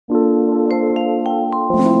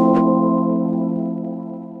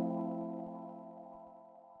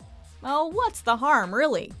what's the harm,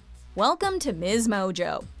 really? Welcome to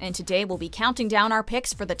MsMojo, and today we'll be counting down our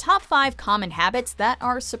picks for the top 5 common habits that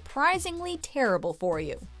are surprisingly terrible for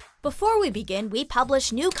you. Before we begin, we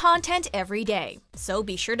publish new content every day, so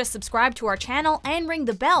be sure to subscribe to our channel and ring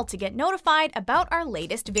the bell to get notified about our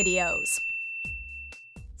latest videos.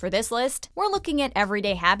 For this list, we're looking at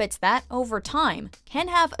everyday habits that, over time, can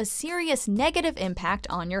have a serious negative impact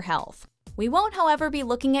on your health. We won't, however, be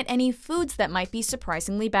looking at any foods that might be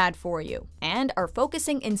surprisingly bad for you, and are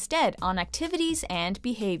focusing instead on activities and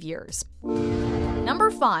behaviors. Number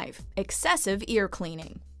 5. Excessive ear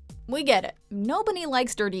cleaning. We get it. Nobody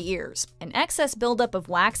likes dirty ears. An excess buildup of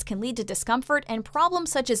wax can lead to discomfort and problems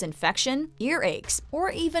such as infection, earaches,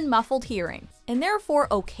 or even muffled hearing, and therefore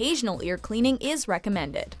occasional ear cleaning is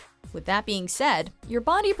recommended. With that being said, your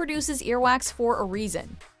body produces earwax for a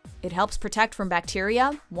reason. It helps protect from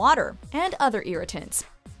bacteria, water, and other irritants.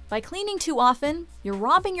 By cleaning too often, you're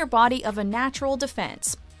robbing your body of a natural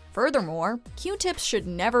defense. Furthermore, Q-tips should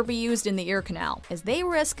never be used in the ear canal, as they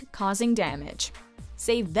risk causing damage.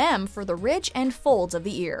 Save them for the ridge and folds of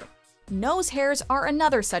the ear. Nose hairs are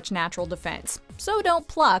another such natural defense, so don't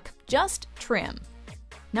pluck, just trim.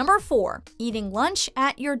 Number 4. Eating lunch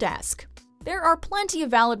at your desk. There are plenty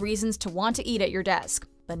of valid reasons to want to eat at your desk,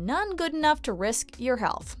 but none good enough to risk your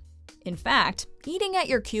health. In fact, eating at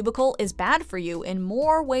your cubicle is bad for you in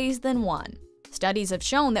more ways than one. Studies have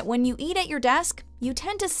shown that when you eat at your desk, you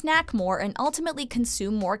tend to snack more and ultimately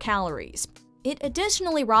consume more calories. It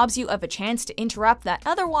additionally robs you of a chance to interrupt that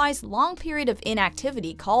otherwise long period of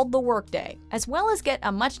inactivity called the workday, as well as get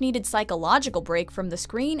a much-needed psychological break from the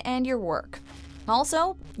screen and your work.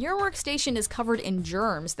 Also, your workstation is covered in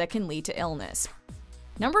germs that can lead to illness.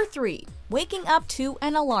 Number 3. Waking up to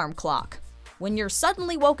an alarm clock. When you're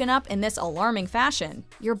suddenly woken up in this alarming fashion,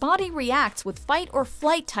 your body reacts with fight or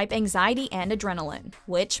flight type anxiety and adrenaline,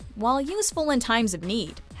 which, while useful in times of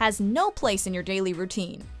need, has no place in your daily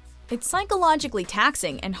routine. It's psychologically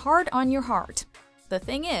taxing and hard on your heart. The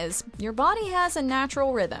thing is, your body has a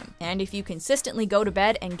natural rhythm, and if you consistently go to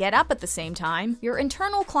bed and get up at the same time, your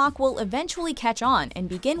internal clock will eventually catch on and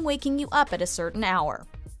begin waking you up at a certain hour.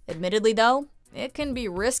 Admittedly though, it can be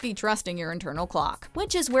risky trusting your internal clock,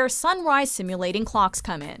 which is where sunrise simulating clocks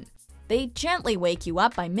come in. They gently wake you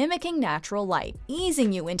up by mimicking natural light,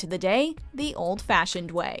 easing you into the day the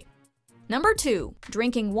old-fashioned way. Number 2.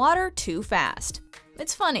 Drinking water too fast.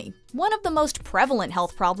 It's funny, one of the most prevalent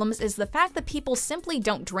health problems is the fact that people simply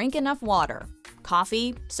don't drink enough water.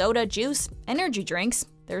 Coffee, soda, juice, energy drinks,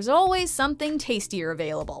 there's always something tastier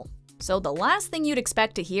available. So the last thing you'd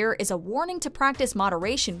expect to hear is a warning to practice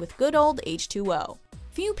moderation with good old H2O.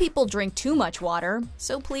 Few people drink too much water,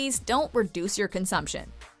 so please don't reduce your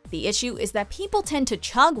consumption. The issue is that people tend to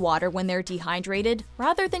chug water when they're dehydrated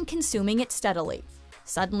rather than consuming it steadily.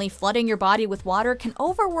 Suddenly flooding your body with water can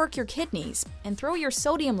overwork your kidneys and throw your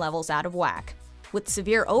sodium levels out of whack. With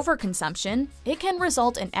severe overconsumption, it can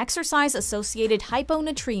result in exercise-associated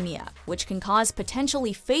hyponatremia, which can cause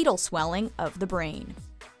potentially fatal swelling of the brain.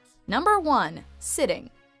 Number 1. Sitting.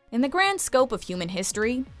 In the grand scope of human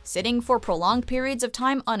history, sitting for prolonged periods of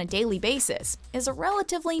time on a daily basis is a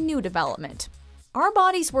relatively new development. Our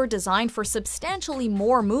bodies were designed for substantially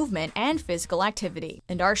more movement and physical activity,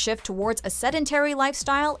 and our shift towards a sedentary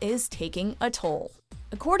lifestyle is taking a toll.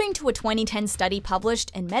 According to a 2010 study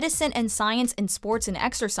published in Medicine and Science in Sports and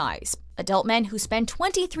Exercise, adult men who spend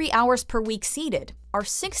 23 hours per week seated are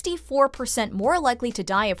 64% more likely to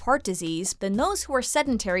die of heart disease than those who are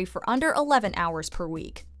sedentary for under 11 hours per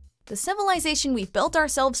week. The civilization we've built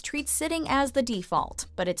ourselves treats sitting as the default,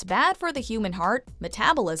 but it's bad for the human heart,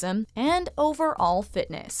 metabolism, and overall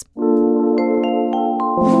fitness.